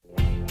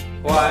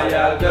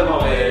Royal de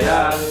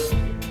Montréal.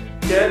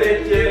 Quelle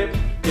équipe,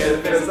 quel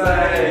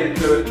festin,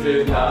 toute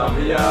une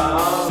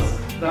ambiance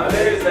dans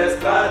les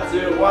estrades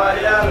du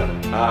Royal.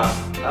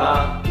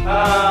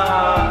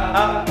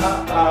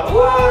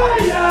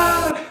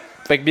 Royal!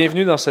 Fait que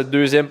bienvenue dans ce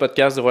deuxième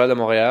podcast du Royal de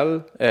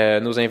Montréal.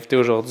 Nos invités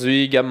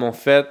aujourd'hui, Gab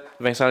Monfette,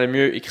 Vincent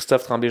Lemieux et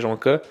Christophe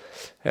Tremblay-Jonca,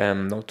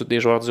 donc tous des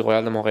joueurs du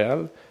Royal de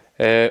Montréal.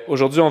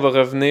 Aujourd'hui, on va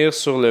revenir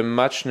sur le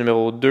match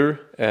numéro 2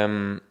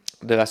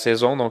 de la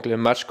saison, donc le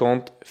match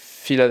contre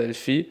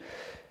Philadelphie.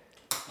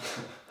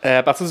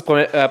 À partir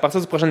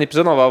du prochain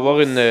épisode, on va avoir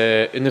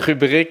une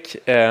rubrique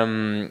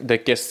de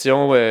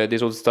questions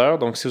des auditeurs.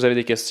 Donc, si vous avez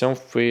des questions,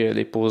 vous pouvez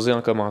les poser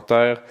en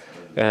commentaire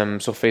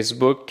sur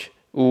Facebook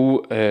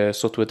ou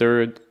sur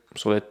Twitter,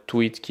 sur le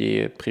tweet qui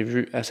est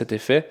prévu à cet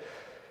effet.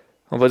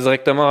 On va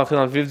directement rentrer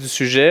dans le vif du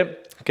sujet.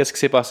 Qu'est-ce qui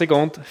s'est passé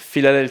contre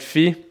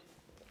Philadelphie?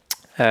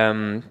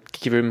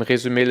 Qui veut me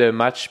résumer le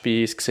match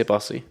puis ce qui s'est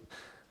passé?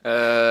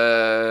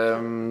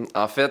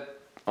 En fait,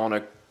 on a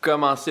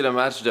commencé le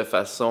match de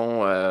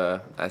façon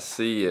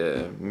assez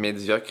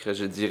médiocre,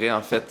 je dirais.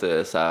 En fait,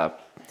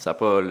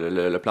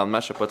 le plan de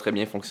match n'a pas très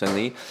bien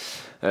fonctionné.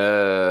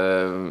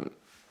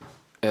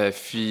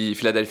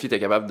 Philadelphie était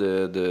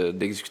capable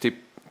d'exécuter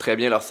très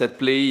bien leur set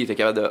play, ils étaient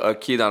capables de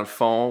hockey dans le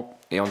fond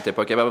et on n'était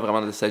pas capable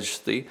vraiment de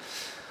s'ajuster.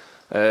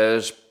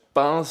 Je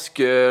pense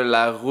que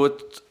la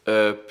route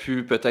a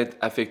pu peut-être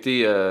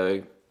affecter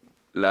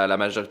la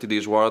majorité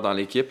des joueurs dans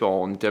l'équipe.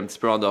 On était un petit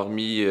peu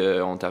endormis,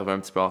 on est arrivé un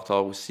petit peu en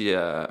retard aussi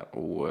à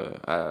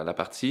la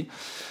partie.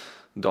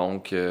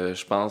 Donc,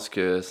 je pense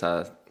que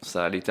ça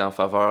a été en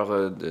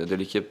faveur de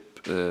l'équipe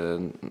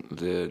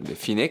de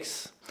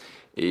Phoenix.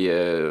 Et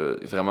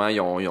vraiment, ils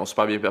ont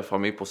super bien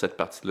performé pour cette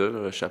partie-là.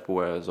 Là.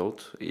 Chapeau à eux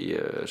autres. Et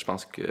je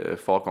pense qu'il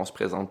faut qu'on se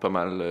présente pas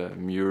mal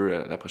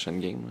mieux la prochaine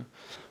game. Là.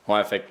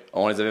 Ouais, fait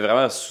on les avait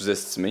vraiment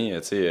sous-estimés.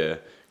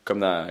 Comme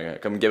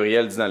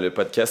Gabriel dit dans le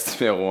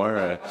podcast numéro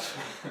 1,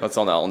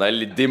 on allait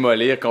les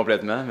démolir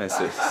complètement, mais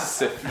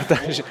c'est...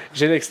 Attends,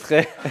 j'ai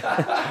l'extrait. Quand on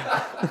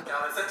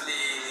a fait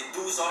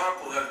les 12 heures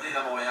pour revenir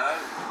à Montréal,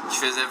 il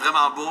faisait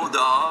vraiment beau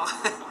dehors.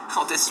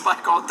 On était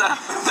super contents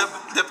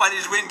de ne pas aller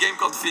jouer une game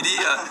contre Philly.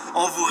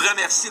 On vous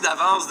remercie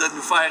d'avance de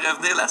nous faire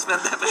revenir la semaine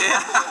d'après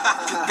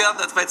puis de perdre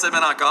notre fin de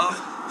semaine encore.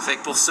 Fait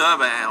que pour ça,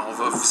 on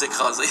va vous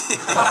écraser.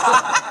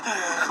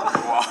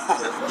 Wow.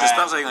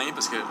 J'espère que vous allez gagner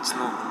parce que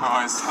sinon...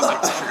 Ouais, c'est ça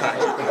que tu fais.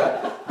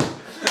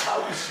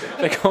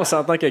 Fait qu'on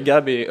s'entend que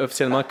Gab est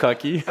officiellement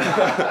cocky.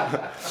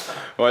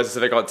 Ouais, ça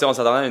fait qu'on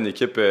s'attendait à une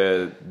équipe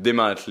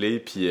démantelée,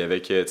 puis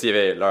avec, il y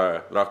avait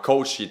leur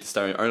coach, c'était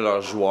un de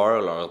leurs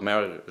joueurs, leur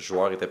meilleur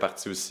joueur était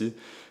parti aussi.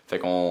 Fait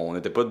qu'on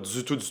n'était pas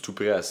du tout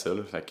prêt à ça.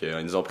 Là. Fait qu'ils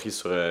nous ont pris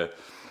sur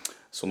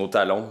nos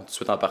talons, tout de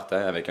suite en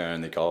partant, avec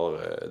un écart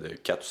de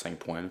 4 ou 5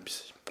 points.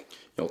 Puis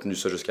ils ont tenu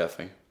ça jusqu'à la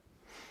fin.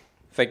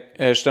 Fait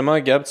que justement,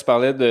 Gab, tu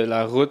parlais de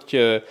la route qui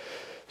a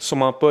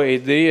sûrement pas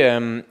aidé.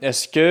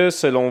 Est-ce que,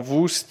 selon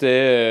vous,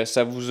 c'était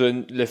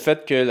le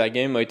fait que la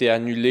game a été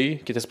annulée,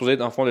 qui était supposée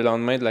être en fond le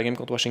lendemain de la game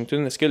contre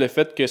Washington, est-ce que le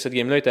fait que cette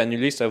game-là a été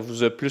annulée, ça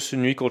vous a plus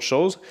nuit qu'autre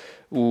chose?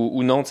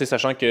 Ou non,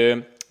 sachant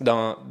que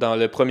dans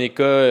le premier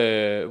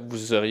cas,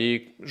 vous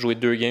auriez joué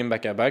 2 games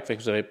back-à-back, fait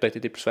que vous auriez peut-être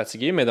été plus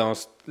fatigué, mais dans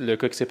le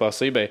cas qui s'est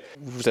passé,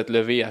 vous vous êtes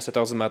levé à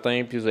 7h du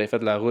matin puis vous avez fait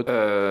de la route.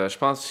 Je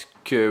pense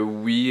que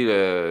oui.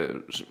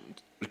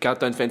 Quand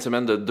tu as une fin de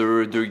semaine de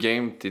deux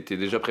games, tu es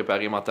déjà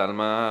préparé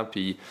mentalement,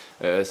 puis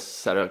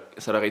ça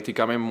leur a été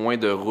quand même moins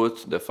de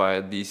route de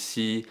faire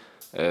DC,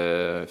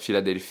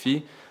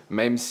 Philadelphie,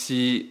 même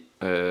si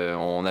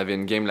on avait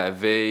une game la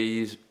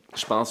veille.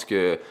 Je pense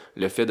que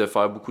le fait de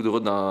faire beaucoup de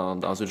route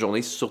dans une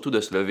journée, surtout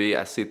de se lever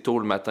assez tôt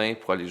le matin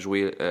pour aller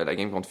jouer la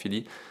game contre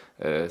Philly,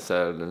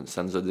 ça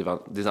nous a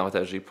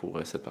désavantagé pour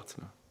cette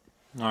partie-là.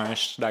 Ouais, je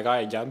suis d'accord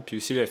avec Gab. Puis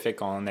aussi le fait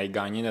qu'on ait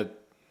gagné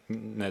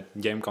notre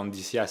game contre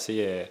DC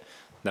assez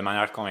de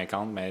manière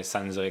convaincante, mais ça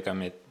nous aurait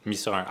comme mis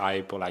sur un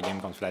high pour la game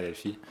contre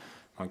Philadelphie.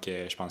 Donc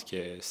je pense que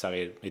ça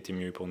aurait été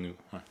mieux pour nous.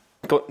 Ouais.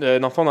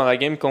 Dans le fond, dans la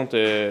game contre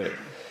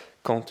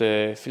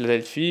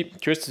Philadelphie,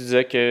 Chris, tu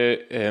disais que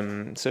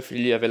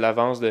Philly avait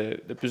l'avance de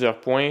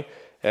plusieurs points.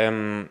 À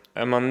un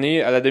moment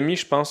donné, à la demi,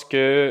 je pense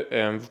que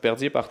vous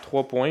perdiez par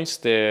 3 points.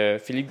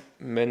 Philly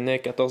menait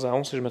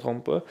 14-11, si je ne me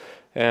trompe pas.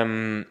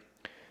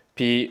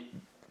 Puis,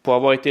 pour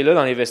avoir été là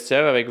dans les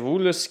vestiaires avec vous,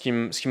 là, ce qui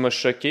m'a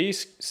choqué,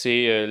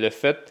 c'est le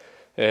fait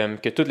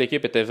que toute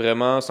l'équipe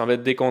semblait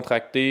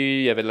décontractée.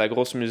 Il y avait de la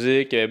grosse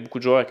musique, il y avait beaucoup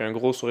de joueurs avec un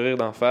gros sourire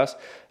d'en face.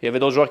 Il y avait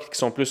d'autres joueurs qui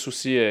sont plus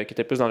aussi, qui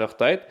étaient plus dans leur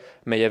tête,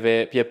 mais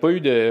il n'y a pas eu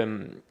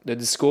de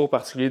discours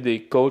particulier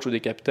des coachs ou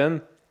des capitaines.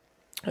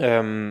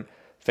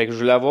 Fait que je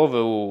voulais avoir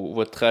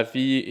votre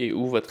avis et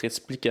ou votre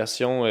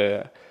explication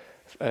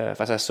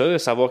face à ça,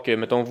 savoir que,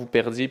 mettons, vous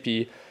perdiez,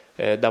 puis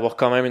d'avoir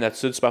quand même une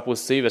attitude super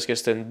positive. Est-ce que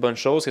c'était une bonne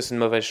chose? Est-ce que c'est une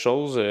mauvaise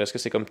chose? Est-ce que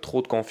c'est comme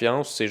trop de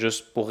confiance? C'est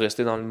juste pour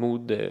rester dans le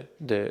mood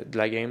de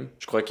la game?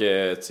 Je crois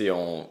que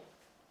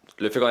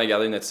le fait qu'on ait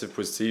gardé une attitude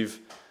positive,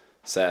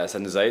 ça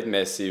nous aide,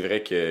 mais c'est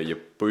vrai qu'il n'y a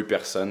pas eu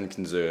personne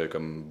qui nous a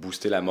comme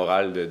boosté la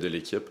morale de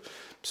l'équipe.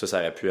 Puis ça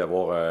aurait pu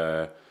avoir...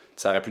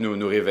 ça aurait pu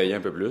nous réveiller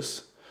un peu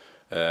plus.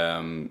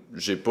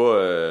 J'ai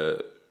pas...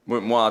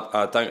 moi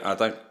en tant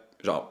que...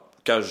 Genre,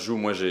 quand je joue,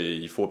 moi,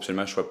 il faut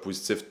absolument que je sois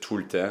positif tout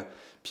le temps.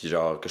 Puis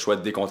genre, que je sois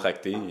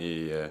décontracté.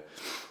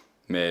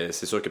 Mais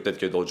c'est sûr que peut-être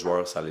que d'autres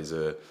joueurs, ça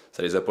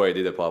les a pas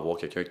aidés de pas avoir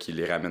quelqu'un qui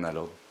les ramène à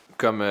l'ordre.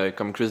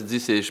 Comme Chris dit,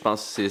 je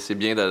pense que c'est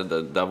bien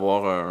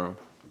d'avoir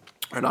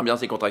une ambiance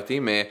décontractée,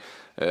 mais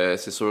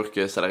c'est sûr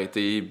que ça aurait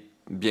été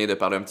bien de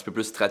parler un petit peu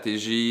plus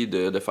stratégie,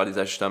 de faire des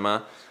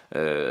ajustements.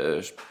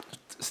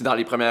 C'est dans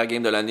les premières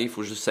games de l'année, il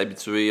faut juste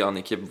s'habituer en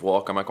équipe,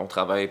 voir comment on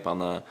travaille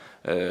pendant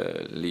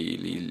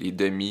les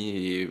demi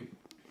et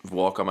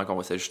voir comment on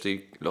va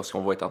s'ajuster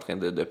lorsqu'on va être en train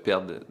de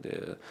perdre,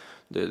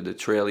 de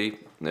trailer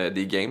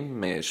des games.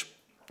 Mais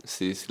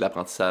c'est de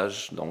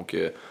l'apprentissage, donc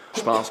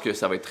je pense que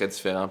ça va être très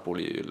différent pour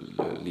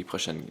les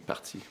prochaines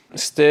parties.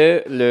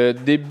 C'était le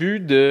début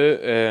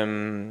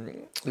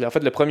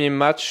le premier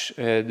match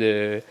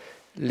de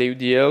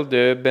l'AUDL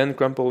de Ben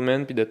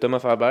Crumpleman puis de Thomas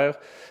Faber.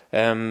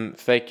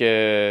 Fait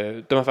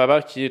que Thomas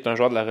Faber qui est un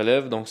joueur de la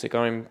relève, donc c'est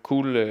quand même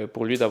cool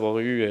pour lui d'avoir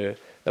été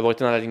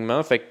dans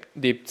l'alignement. Fait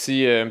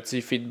que un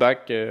petit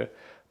feedback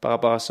par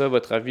rapport à ça,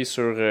 votre avis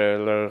sur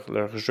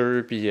leur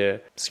jeu puis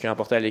ce qui a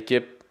apporté à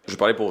l'équipe. Je vais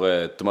parler pour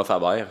Thomas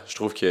Faber. Je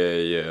trouve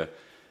qu'il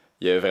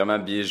a vraiment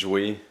bien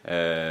joué.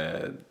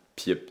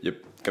 Puis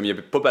comme il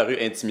n'a pas paru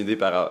intimidé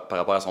par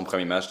rapport à son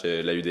premier match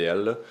de la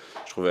UDL, là.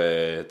 Je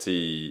trouvais,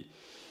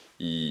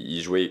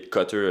 il jouait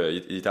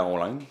cutter, il était en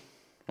online.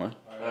 Ouais,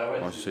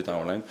 c'est ça, il était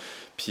en online.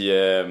 Puis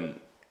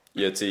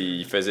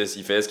il faisait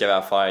ce qu'il avait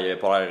à faire, il avait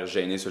pas l'air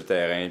gêné sur le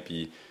terrain.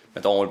 Puis,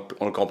 mettons,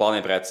 on le compare dans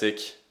les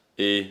pratiques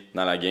et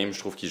dans la game, je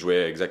trouve qu'il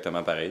jouait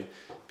exactement pareil.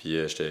 Puis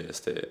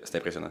c'était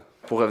impressionnant.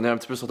 Pour revenir un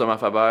petit peu sur Thomas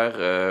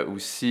Faber,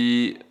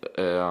 aussi,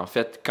 en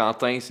fait,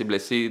 Quentin s'est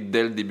blessé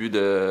dès le début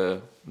le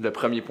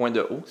premier point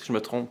de haut, si je me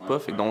trompe pas,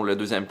 fait que donc le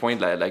deuxième point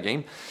de la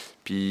game.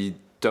 Puis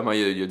Thomas,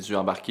 il a dû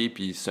embarquer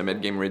puis se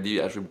mettre game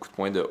ready à jouer beaucoup de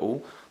points de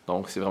haut.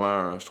 Donc c'est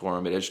vraiment, je trouve,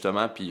 un bel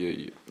ajustement.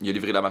 Puis il a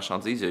livré la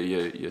marchandise,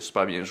 il a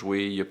super bien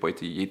joué, il a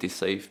été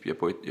safe, puis il a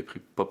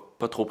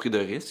pas trop pris de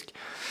risques.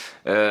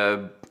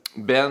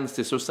 Ben,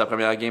 c'est sûr, c'est sa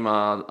première game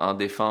en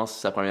défense,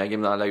 sa première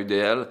game dans la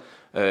UDL.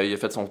 Il a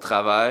fait son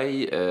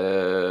travail.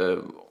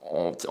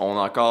 On est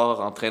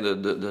encore en train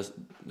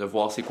de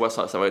voir c'est quoi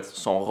ça va être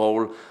son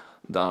rôle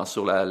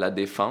sur la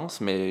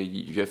défense, mais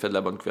il a fait de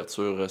la bonne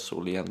couverture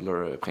sur les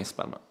handlers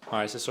principalement.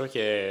 Ouais, c'est sûr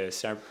que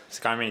c'est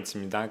quand même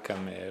intimidant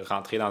comme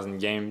rentrer dans une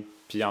game,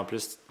 puis en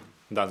plus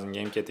dans une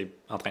game que tu es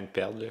en train de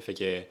perdre. Là, fait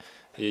que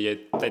il a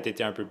peut-être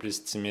été un peu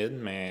plus timide,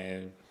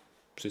 mais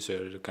c'est ça,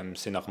 comme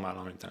c'est normal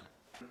en même temps.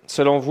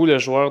 Selon vous, le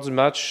joueur du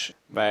match?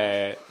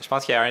 Ben, je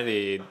pense qu'il y a un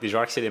des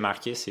joueurs qui s'est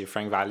démarqué, c'est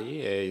Frank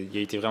Valley. Il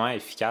a été vraiment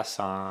efficace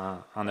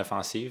en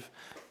offensive.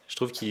 Je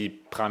trouve qu'il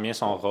prend bien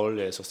son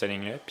rôle sur cette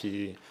ligne-là.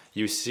 Puis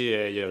il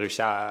a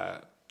réussi à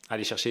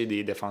aller chercher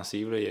des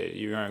défensives. Là. Il a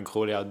eu un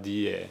gros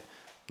LD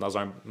dans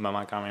un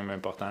moment quand même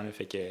important. Là,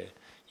 fait qu'il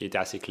était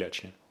assez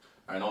clutch. Là.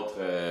 Un autre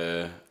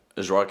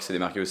joueur qui s'est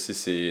démarqué aussi,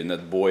 c'est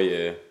notre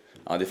boy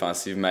en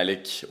défensive,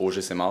 Malik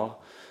Auger-Sémard.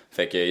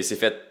 Fait qu'il s'est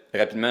fait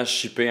rapidement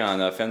shipper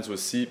en offense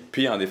aussi,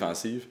 puis en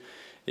défensive.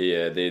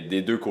 Et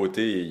des deux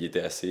côtés, il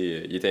était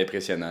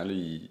impressionnant. Là.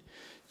 Il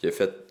a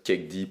fait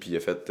kick deep, puis il a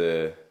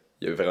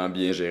vraiment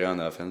bien géré en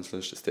offense. Là.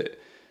 C'était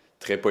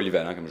très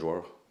polyvalent comme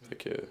joueur. Fait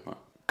que, ouais.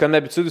 Comme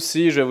d'habitude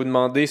aussi, je vais vous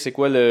demander c'est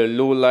quoi le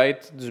low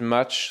light du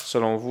match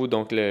selon vous,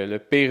 donc le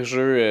pire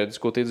jeu du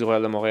côté du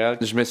Royal de Montréal.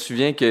 Je me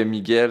souviens que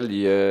Miguel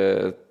il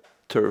a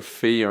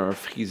turfé un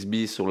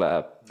frisbee sur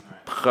la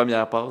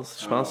première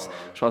passe, je pense.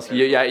 Je pense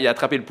qu'il a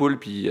attrapé le poule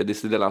puis il a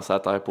décidé de lancer à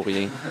terre pour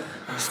rien.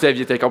 Steve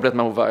il était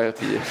complètement ouvert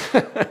puis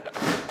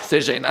c'était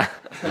gênant.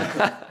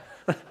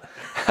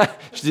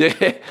 Je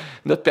dirais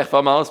notre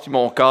performance puis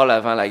mon call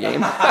avant la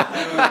game.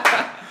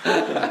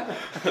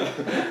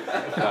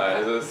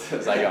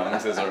 Ça gagne,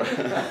 c'est sûr.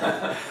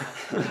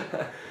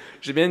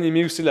 J'ai bien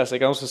aimé aussi la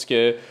séquence parce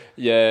que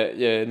il y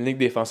a une ligue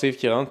défensive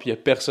qui rentre puis il y a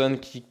personne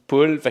qui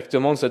poule. Fait que tout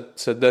le monde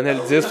se donnait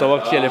le 10 pour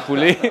savoir qui allait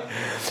pouler.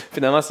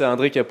 Finalement, c'est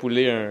André qui a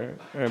poulé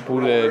un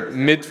pool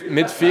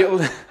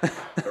midfield.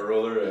 Un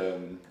roller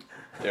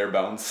air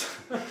bounce.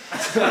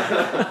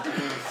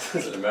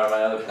 C'est la meilleure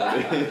manière de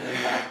pouler.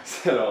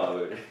 C'est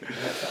André.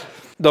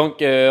 Donc,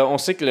 on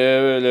sait que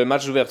le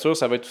match d'ouverture,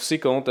 ça va être aussi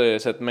contre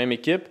cette même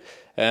équipe.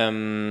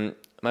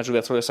 Match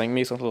d'ouverture le 5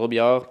 mai, Centre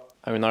Robillard,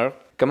 à 1h.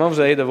 Comment vous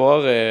allez devoir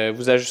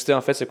vous ajuster,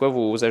 en fait? C'est quoi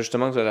vos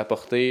ajustements que vous allez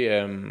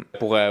apporter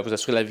pour vous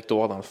assurer la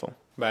victoire, dans le fond?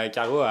 Ben,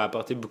 Caro a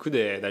apporté beaucoup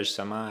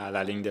d'ajustements à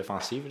la ligne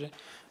défensive. Là.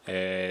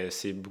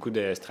 C'est beaucoup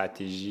de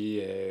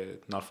stratégie.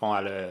 Dans le fond,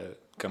 elle a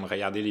comme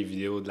regardé les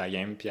vidéos de la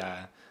game, puis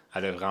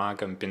elle a vraiment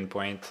comme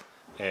pinpoint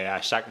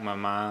à chaque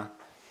moment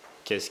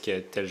qu'est-ce que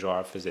tel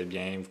joueur faisait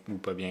bien ou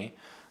pas bien.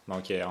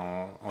 Donc,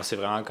 on sait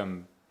vraiment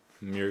comme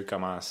mieux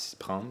comment s'y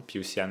prendre, puis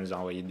aussi à nous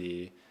envoyer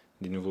des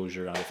nouveaux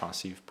jeux en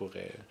défensive pour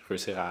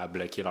réussir à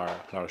bloquer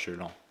leur jeu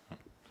long.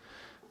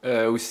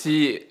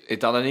 Aussi,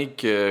 étant donné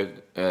que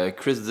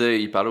Chris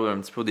disait, il parlait un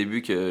petit peu au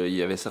début qu'il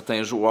y avait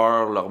certains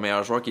joueurs, leurs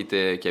meilleurs joueurs qui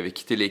avaient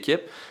quitté l'équipe.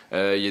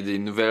 Il y a des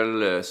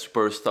nouvelles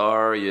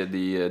superstars, il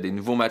y a des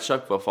nouveaux match-ups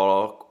qu'il va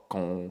falloir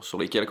sur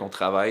lesquels qu'on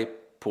travaille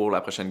pour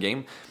la prochaine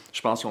game.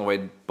 Je pense qu'on va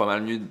être pas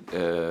mal mieux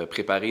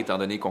préparé étant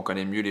donné qu'on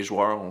connaît mieux les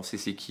joueurs, on sait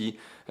c'est qui.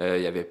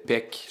 Il y avait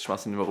Peck, je pense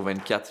que c'est le numéro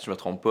 24 si je me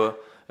trompe pas,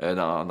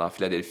 dans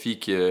Philadelphie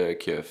qui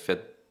a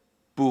fait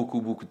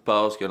beaucoup de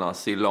passes, qui a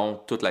lancé long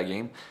toute la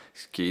game,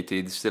 ce qui a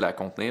été difficile à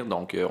contenir.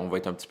 Donc on va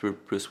être un petit peu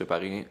plus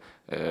préparé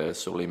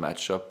sur les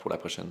match-ups pour la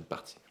prochaine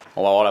partie.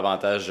 On va avoir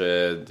l'avantage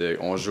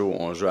on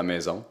joue à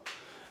maison.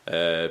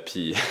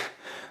 Puis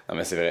non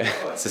mais c'est vrai.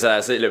 C'est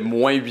ça, c'est le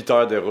moins 8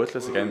 heures de route,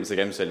 là, c'est quand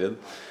même solide.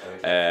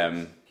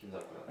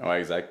 Ouais,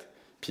 exact.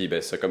 Puis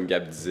ben ça, comme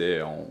Gab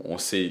disait, on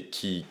sait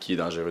qui est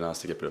dangereux dans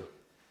cette équipe-là.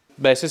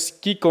 Ben, c'est ce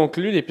qui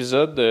conclut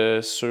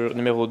l'épisode sur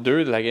numéro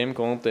 2 de la game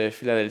contre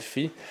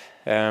Philadelphie.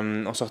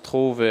 On se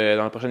retrouve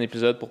dans le prochain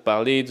épisode pour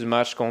parler du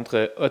match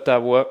contre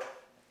Ottawa.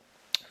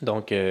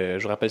 Donc, je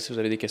vous rappelle, si vous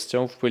avez des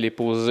questions, vous pouvez les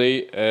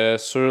poser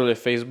sur le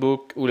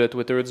Facebook ou le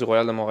Twitter du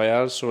Royal de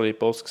Montréal sur les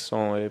posts qui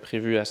sont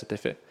prévus à cet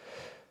effet.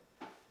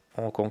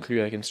 On conclut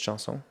avec une petite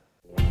chanson.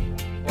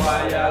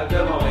 Royal de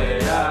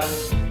Montréal,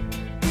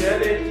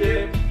 quelle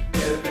équipe!